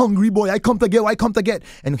young, I hungry boy, I come to get.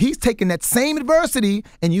 And he's taking that same adversity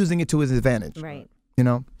and using it to his advantage. Right.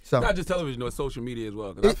 So not just television, it's social media as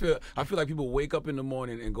well. Because I feel like people wake up in the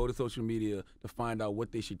morning and go to social media to find out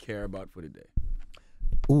what they should care about for the day.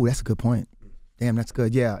 Ooh, that's a good point. Damn, that's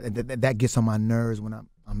good. Yeah, that gets on my nerves when I'm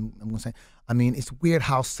gonna say. I mean, it's weird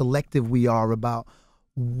how selective we are about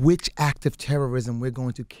which act of terrorism we're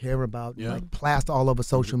going to care about, like plaster all over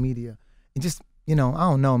social media. It just, I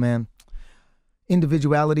don't know, man.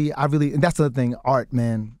 Individuality, and that's the other thing, art,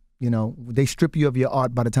 man. They strip you of your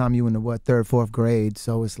art by the time you're in the 3rd, 4th grade.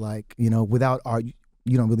 So it's like, without art,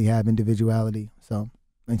 you don't really have individuality. So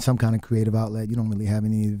in some kind of creative outlet, you don't really have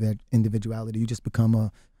any individuality. You just become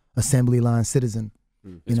a assembly line citizen.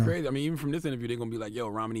 It's crazy. I mean, even from this interview, they're gonna be like, "Yo,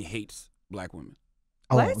 Romany hates black women."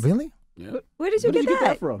 Oh, what? Really? Yeah. Where did you get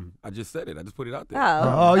that from? I just said it. I just put it out there.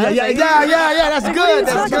 Oh, yeah. That's good.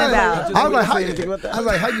 That's good. About? I was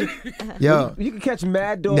like, how you? Yo, you can catch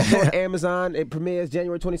Mad Dog on Amazon. It premieres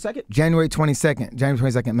January 22nd. January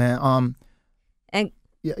 22nd, man. And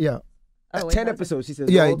yeah. Oh, 10 episodes. She says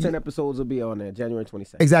all 10 episodes will be on there, January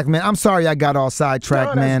 22nd. Exactly, man. I'm sorry I got all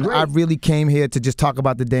sidetracked, man. Great. I really came here to just talk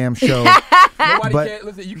about the damn show. Nobody can't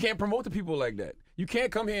listen. You can't promote the people like that. You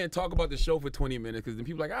can't come here and talk about the show for 20 minutes because then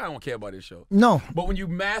people are like, I don't care about this show. No. But when you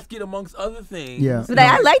mask it amongst other things. Yeah. So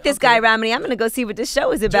I like this guy, Romany. I'm gonna go see what this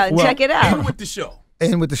show is about and check it out. End with the show.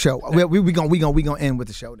 End with the show. We gonna end with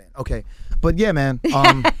the show then. Okay. But yeah, man.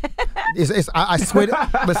 I swear.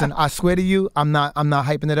 Listen, I swear to you, I'm not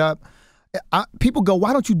hyping it up. People go,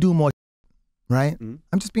 why don't you do more? Right? Mm-hmm.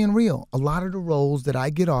 I'm just being real. A lot of the roles that I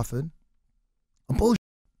get offered are bullshit.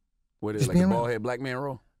 What is it, like a bald head black man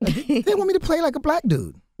role? They want me to play like a black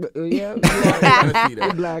dude. Yeah.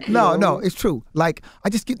 Black. No, it's true. Like I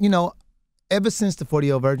just get, ever since the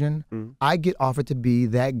 40-Year-Old Virgin, I get offered to be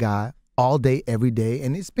that guy all day, every day,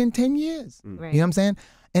 and it's been 10 years. Right. You know what I'm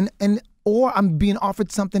saying? Or I'm being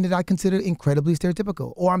offered something that I consider incredibly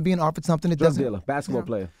stereotypical, or I'm being offered something that Drug doesn't. dealer, basketball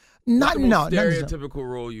player. What's the most stereotypical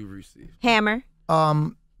role you've received? Hammer.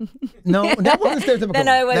 No, that wasn't stereotypical.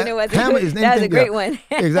 No, it wasn't. Hammer is that was a great one.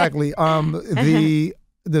 Exactly.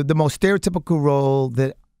 The most stereotypical role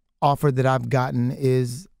that offer that I've gotten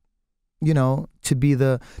is, to be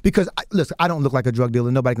because listen, I don't look like a drug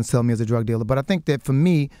dealer. Nobody can sell me as a drug dealer. But I think that for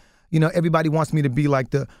me, everybody wants me to be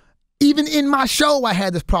like even in my show, I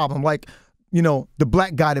had this problem. Like, the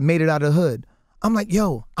black guy that made it out of the hood. I'm like,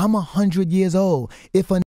 yo, I'm 100 years old.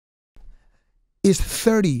 If a is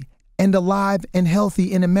 30 and alive and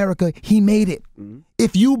healthy in America, he made it. Mm-hmm.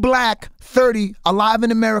 If you black, 30, alive in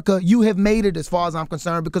America, you have made it as far as I'm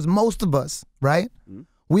concerned, because most of us, right,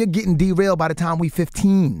 we're getting derailed by the time we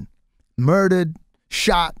 15. Murdered,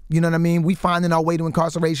 shot, you know what I mean? We finding our way to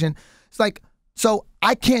incarceration. It's like, so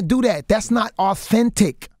I can't do that. That's not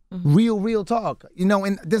authentic, real talk,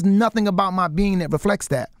 and there's nothing about my being that reflects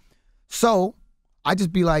that. So I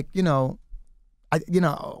just be like, everybody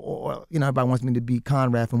wants me to be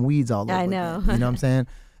Conrad from Weeds all over. I know. Again, you know what I'm saying?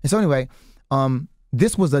 And so anyway,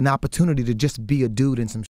 this was an opportunity to just be a dude in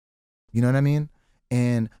some you know what I mean?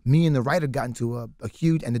 And me and the writer got into a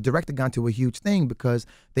huge, and the director got into a huge thing because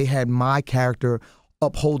they had my character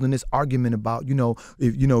upholding this argument about,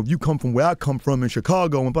 if you come from where I come from in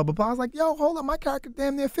Chicago and blah, blah, blah. I was like, yo, hold up, my character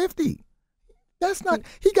damn near 50. That's not,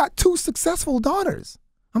 he got 2 successful daughters.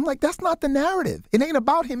 I'm like, that's not the narrative. It ain't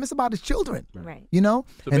about him. It's about his children. Right. So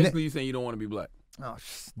basically, you're saying you don't want to be black. Oh,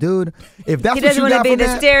 dude, if that's he what you got from that. He doesn't want to be the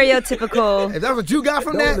stereotypical. If that's what you got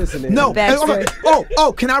from Don't that. No.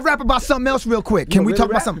 Oh, can I rap about something else real quick? Can we talk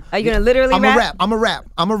about something? Are you going to literally rap? I'm a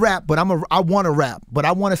rap, but I want to rap. But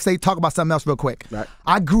I want to talk about something else real quick. Right.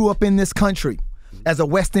 I grew up in this country as a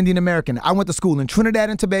West Indian American. I went to school in Trinidad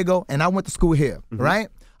and Tobago, and I went to school here, right?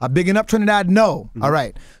 I'm bigging up Trinidad? No. All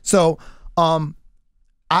right. So,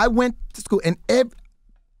 I went to school, and I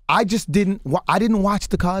didn't watch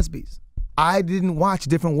the Cosbys. I didn't watch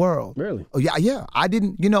Different World. Really? Oh, yeah. I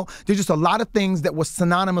didn't, there's just a lot of things that were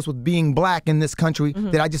synonymous with being black in this country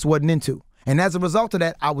that I just wasn't into. And as a result of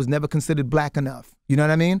that, I was never considered black enough. You know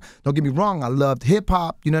what I mean? Don't get me wrong. I loved hip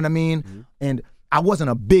hop. You know what I mean? And I wasn't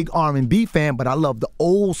a big R&B fan, but I loved the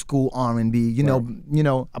old school R&B, you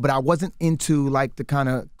know, but I wasn't into like the kind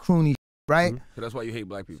of croony, right? So that's why you hate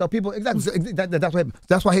black people. So people, exactly,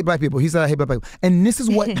 that's why I hate black people. He said I hate black people. And this is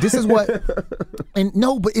what, and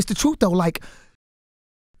no, but it's the truth though, like,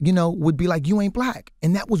 would be like, you ain't black.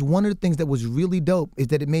 And that was one of the things that was really dope, is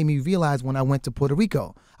that it made me realize when I went to Puerto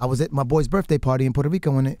Rico. I was at my boy's birthday party in Puerto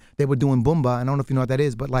Rico when they were doing Boomba. And I don't know if you know what that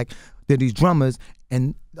is, but like, they're these drummers,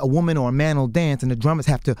 and a woman or a man will dance, and the drummers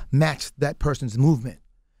have to match that person's movement.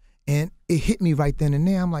 And it hit me right then and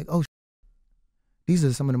there. I'm like, oh, these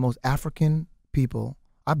are some of the most African people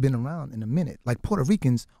I've been around in a minute. Like, Puerto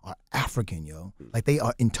Ricans are African, yo. Like, they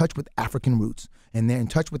are in touch with African roots, and they're in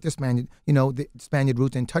touch with the Spaniard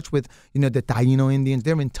roots, in touch with, the Taino Indians.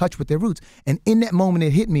 They're in touch with their roots. And in that moment,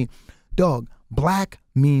 it hit me, dog, black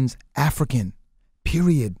means African,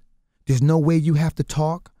 period. There's no way you have to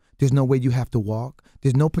talk. There's no way you have to walk.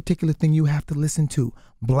 There's no particular thing you have to listen to.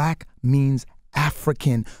 Black means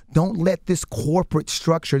African. Don't let this corporate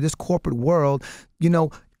structure, this corporate world,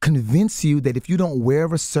 convince you that if you don't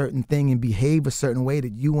wear a certain thing and behave a certain way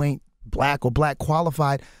that you ain't black or black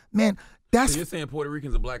qualified. Man, that's... So you're saying Puerto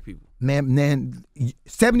Ricans are black people? Man,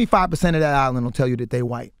 75% of that island will tell you that they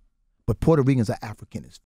white, but Puerto Ricans are African.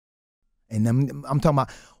 And I'm talking about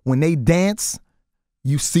when they dance,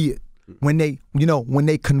 you see it. When they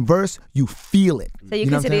converse, you feel it. So you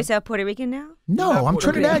consider yourself Puerto Rican now? No, I'm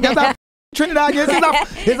Trinidad.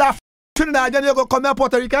 Trinidadians is a Trinidadian, you go come here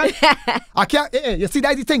Puerto Rican. I can't. You see,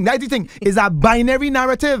 that's the thing. It's a binary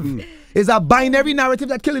narrative. It's a binary narrative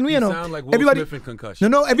that's killing me. You know. Sound like Will Smith in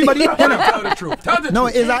Concussion. No, everybody. Tell the truth. No,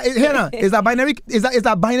 it's a binary. It's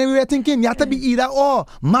a binary way of thinking. You have to be either or.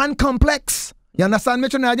 Man complex. You understand me,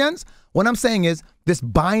 Trinidadians? What I'm saying is, this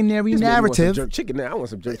binary This man wants some narrative. jerk chicken now. I want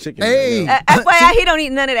some jerk chicken. Hey. Right now. FYI, he don't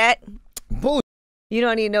eat none of that. Bull. You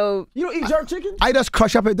don't eat no. You don't eat jerk chicken? I just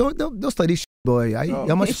crush up it. Don't study shit, boy.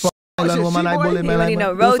 How much fun? He don't eat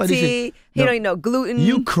no roti. He don't eat no gluten.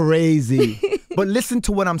 You crazy. But listen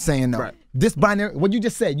to what I'm saying, though. Right. This binary, what you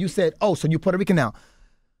just said, you said, oh, so you Puerto Rican now.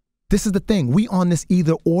 This is the thing. We on this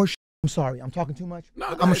either or shit. I'm sorry. I'm talking too much. No,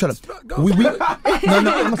 I'm going to shut up. Go. No,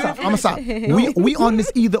 I'm going to stop. We on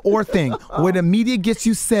this either or thing where the media gets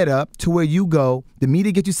you set up to where you go. The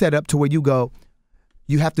media gets you set up to where you go.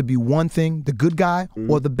 You have to be one thing, the good guy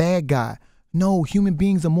or the bad guy. No, human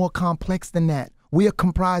beings are more complex than that. We are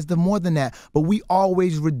comprised of more than that. But we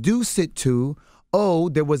always reduce it to, oh,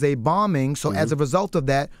 there was a bombing, so as a result of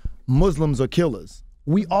that, Muslims are killers.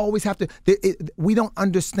 We always have to, we don't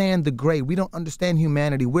understand the gray. We don't understand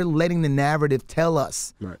humanity. We're letting the narrative tell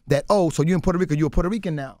us that, oh, so you're in Puerto Rico, you're a Puerto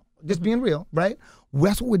Rican now. Just being real, right?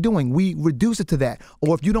 That's what we're doing. We reduce it to that.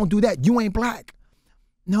 Or if you don't do that, you ain't black.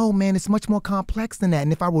 No, man, it's much more complex than that.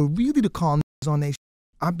 And if I were really to call niggas on their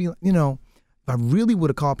I'd be, you know, if I really would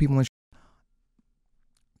have called people on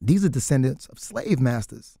these are descendants of slave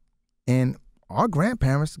masters. And our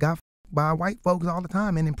grandparents got by white folks all the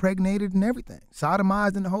time and impregnated and everything.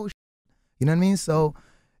 Sodomized and the whole shit. You know what I mean? So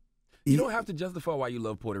You don't have to justify why you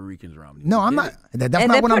love Puerto Ricans, Romney. no, I'm not. That's and not the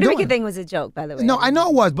what I'm Puerto doing. Rican thing was a joke, by the way. No, I know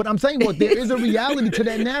it was, but I'm saying, well, there is a reality to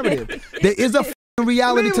that narrative. There is a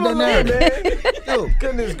reality to that narrative. Dude,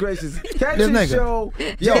 goodness gracious. Catch This this nigga. show.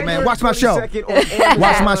 Yo, man, watch my show.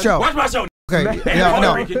 Watch my show. Watch my show. Okay, And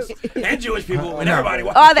no. Puerto Ricans and Jewish people and everybody.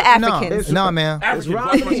 Watch All the Africans. No, man. It's Africans.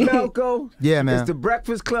 Watch my Romany show. Malco. Yeah, man. It's the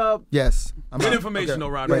Breakfast Club. Yes. Good information, though,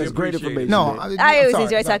 Romney. Yeah, it's great information. No, man. I always sorry.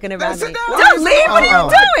 enjoy talking about Sit me. down. Don't leave. What Oh,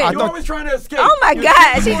 are you doing? You're always trying to escape. Oh my You're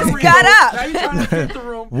God, in she Puerto just Rico. got up. Now you're trying to escape the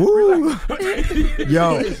room. Woo.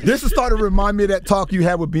 Yo, this is starting to remind me of that talk you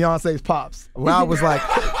had with Beyonce's pops. Where I was like,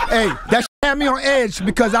 hey, that had me on edge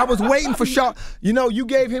because I was waiting for you know, you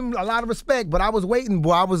gave him a lot of respect, but I was waiting,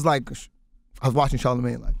 boy. I was watching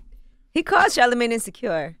Charlamagne like. He called Charlamagne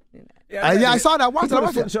insecure. Yeah, I saw that. I watched Put a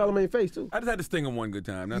foot in it. Charlamagne's face too. I just had to sting him one good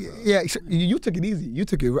time. That's all. Yeah, you took it easy. You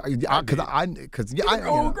took it because I He's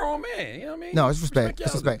a grown man. You know what I mean? No, it's respect. It's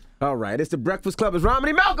y'all. respect. All right, it's the Breakfast Club. It's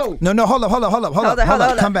Romany Malco. No, hold up. Hold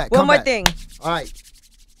on. Come back. One more thing. All right.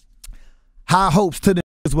 High hopes to the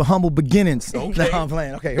niggas with humble beginnings. Okay. No, I'm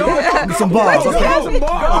playing. Okay. Some bars. Go. Okay. Some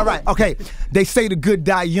bars. All right. Okay. They say the good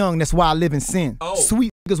die young. That's why I live in sin. Oh.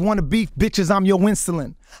 Sweet niggas want to beef. Bitches, I'm your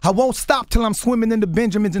insulin. I won't stop till I'm swimming in the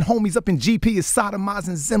Benjamins and homies up in GP is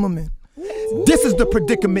sodomizing Zimmerman. This is the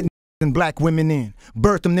predicament and black women in.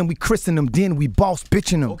 Birth them, then we christen them, then we boss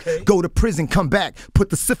bitching them. Okay. Go to prison, come back, put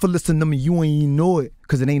the syphilis in them and you ain't even know it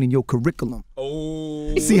because it ain't in your curriculum.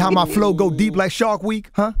 Oh. See how my flow go deep like Shark Week,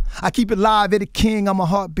 huh? I keep it live at a king, I'm a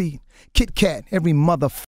heartbeat. Kit Kat, every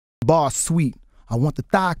bar sweet. I want the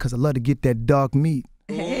thigh cause I love to get that dog meat.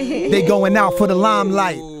 They going out for the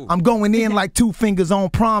limelight. I'm going in like 2 fingers on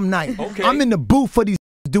prom night. Okay. I'm in the booth for these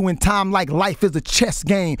doing time like life is a chess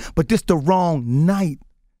game, but this the wrong night.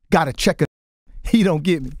 Gotta check it. He don't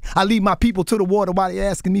get me. I leave my people to the water while they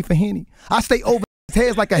asking me for Henny. I stay over his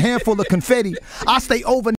heads like a handful of confetti. I stay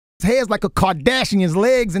over his heads like a Kardashian's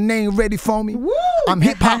legs and they ain't ready for me. Woo! I'm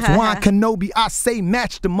hip hop's Juan Kenobi. I say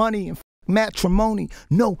match the money and matrimony.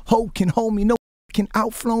 No hoe can hold me. No can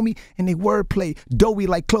outflow me. And they wordplay doughy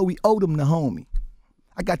like Chloe Odom the homie.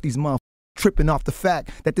 I got these motherfuckers tripping off the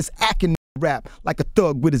fact that this acting rap like a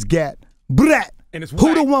thug with his gat. Brat. And it's Who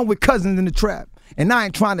whack. the one with cousins in the trap? And I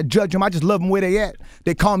ain't trying to judge them. I just love them where they at.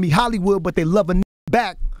 They call me Hollywood, but they love a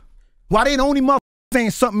back. Why they the only motherfuckers saying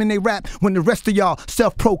something in they rap when the rest of y'all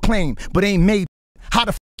self-proclaim, but ain't made? How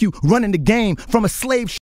the you running the game from a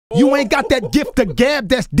slave? You ain't got that gift of gab.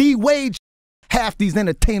 That's D-Wade. Half these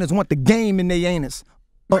entertainers want the game in their anus.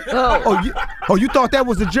 You thought that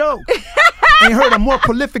was a joke? Ain't heard a more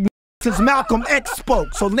prolific since Malcolm X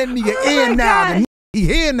spoke. So lend me your ear now. The he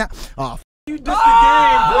here now. Oh, You dissed the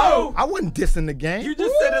game, bro. I wasn't dissing the game. You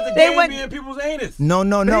just said that the game be in people's anus. No.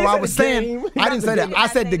 He I said was the saying, game. I didn't say that. I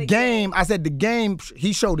said say the the game. I said the game.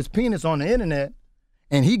 He showed his penis on the internet,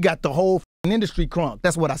 and he got the whole industry crunk.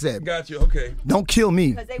 That's what I said. Got you. Okay. Don't kill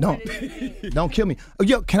me. They Don't wanted it. don't kill me. Oh,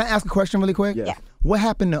 yo, can I ask a question really quick? Yeah. What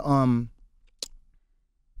happened to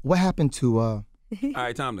What happened to All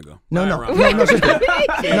right, time to go. No, All no, right, no, Ron. no, sister.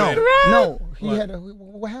 Yeah. no. He What? had a.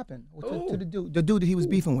 What happened to the dude that he was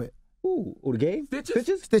beefing with? Ooh, the game?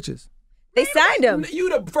 Stitches? Stitches. They signed him. You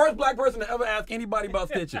the first black person to ever ask anybody about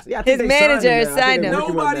stitches. Yeah, I think His they manager now. I think signed they're him.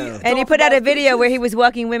 working on it Nobody- now. And he Talk put out a about video stitches. where he was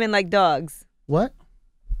walking women like dogs. What?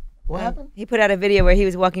 What happened? He put out a video where he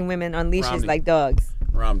was walking women on leashes Romney. like dogs.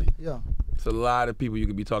 Romney, Yeah. It's a lot of people you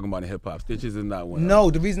could be talking about in hip hop. Stitches is not one. No,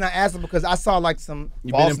 the reason I asked is because I saw like some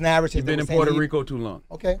false narratives. You've been in Puerto Rico too long.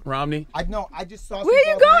 Okay. Romney? I know. I just saw. Where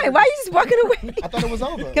are you going? Why are you just walking away? I thought it was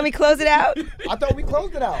over. Can we close it out? I thought we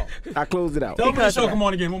closed it out. I closed it out. Tell me the show. Come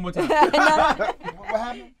on again, one more time. What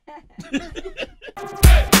happened?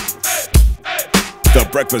 The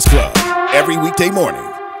Breakfast Club. Every weekday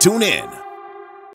morning. Tune in.